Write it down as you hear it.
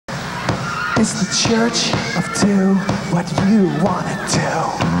It's the church of do what you want to do.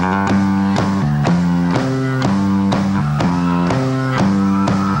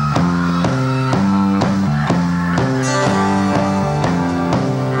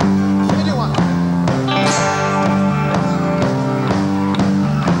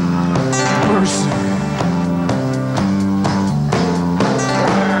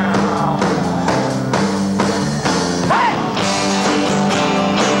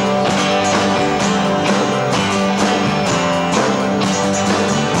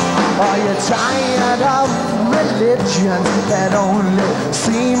 Tired of religions that only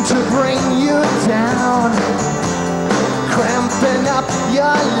seem to bring you down, cramping up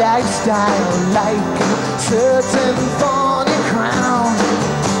your lifestyle like a certain thorny crown.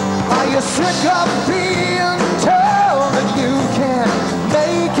 Are you sick of being told that you can't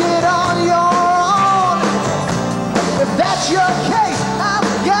make it on your own? If that's your case, I've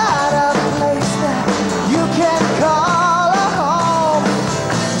got a place that you can call a home.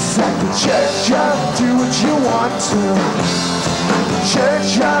 It's like the church of do what you want to,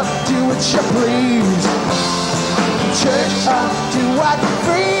 church of do what you please, church of do what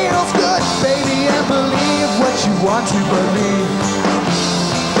feels good, baby, and believe what you want to believe.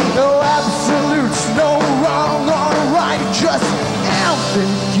 No absolutes, no wrong or right, just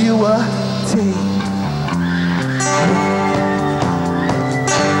ambiguity.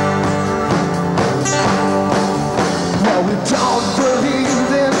 Well, we don't believe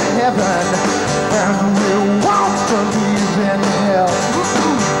in heaven, and we won't believe in hell.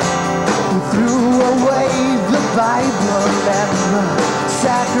 We threw away the Bible and the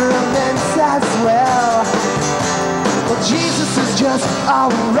sacraments as well. Well, Jesus is just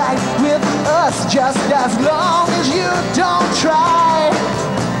alright with us, just as long as you don't try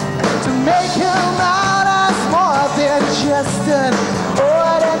to make him out as more than just an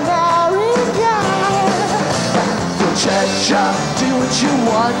ordinary guy. Church up, do what you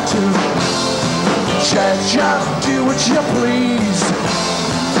want to, church up, do what you please,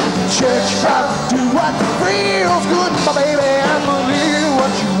 church up, do what feels good, my baby, and believe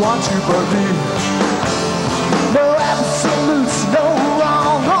what you want to believe. No absolutes, no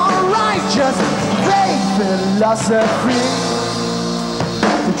wrong or right, just vague philosophy.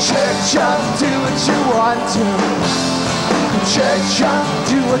 The church up, do what you want to, the church up,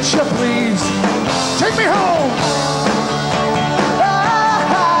 do what you please. Take me home.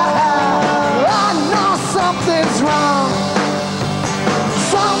 I know something's wrong.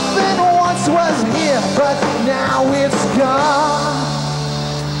 Something once was here, but now it's gone.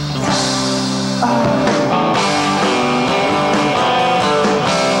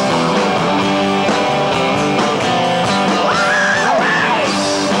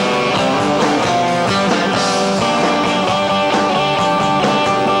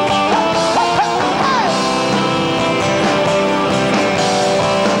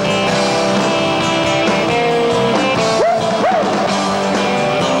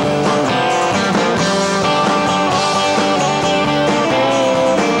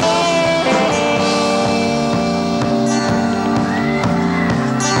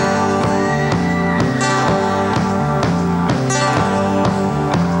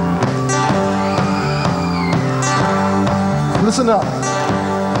 Listen up.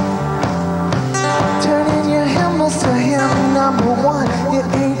 Turning your hymnals to hymn number one. It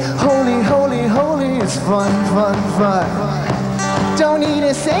ain't holy, holy, holy. It's fun, fun, fun. Don't need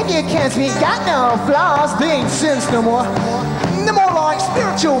a savior, can't speak, got no flaws. They ain't sins no more. No more like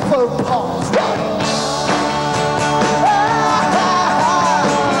spiritual folk pause.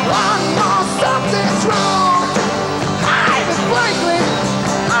 I know something's wrong. Frankly,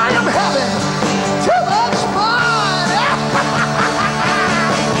 I am having too much fun.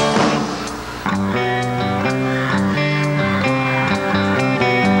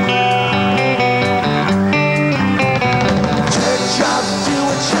 Church up, do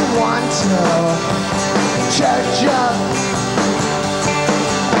what you want to. Church up.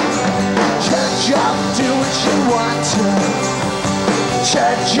 Church up, do what you want to.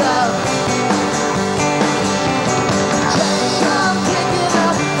 Church up.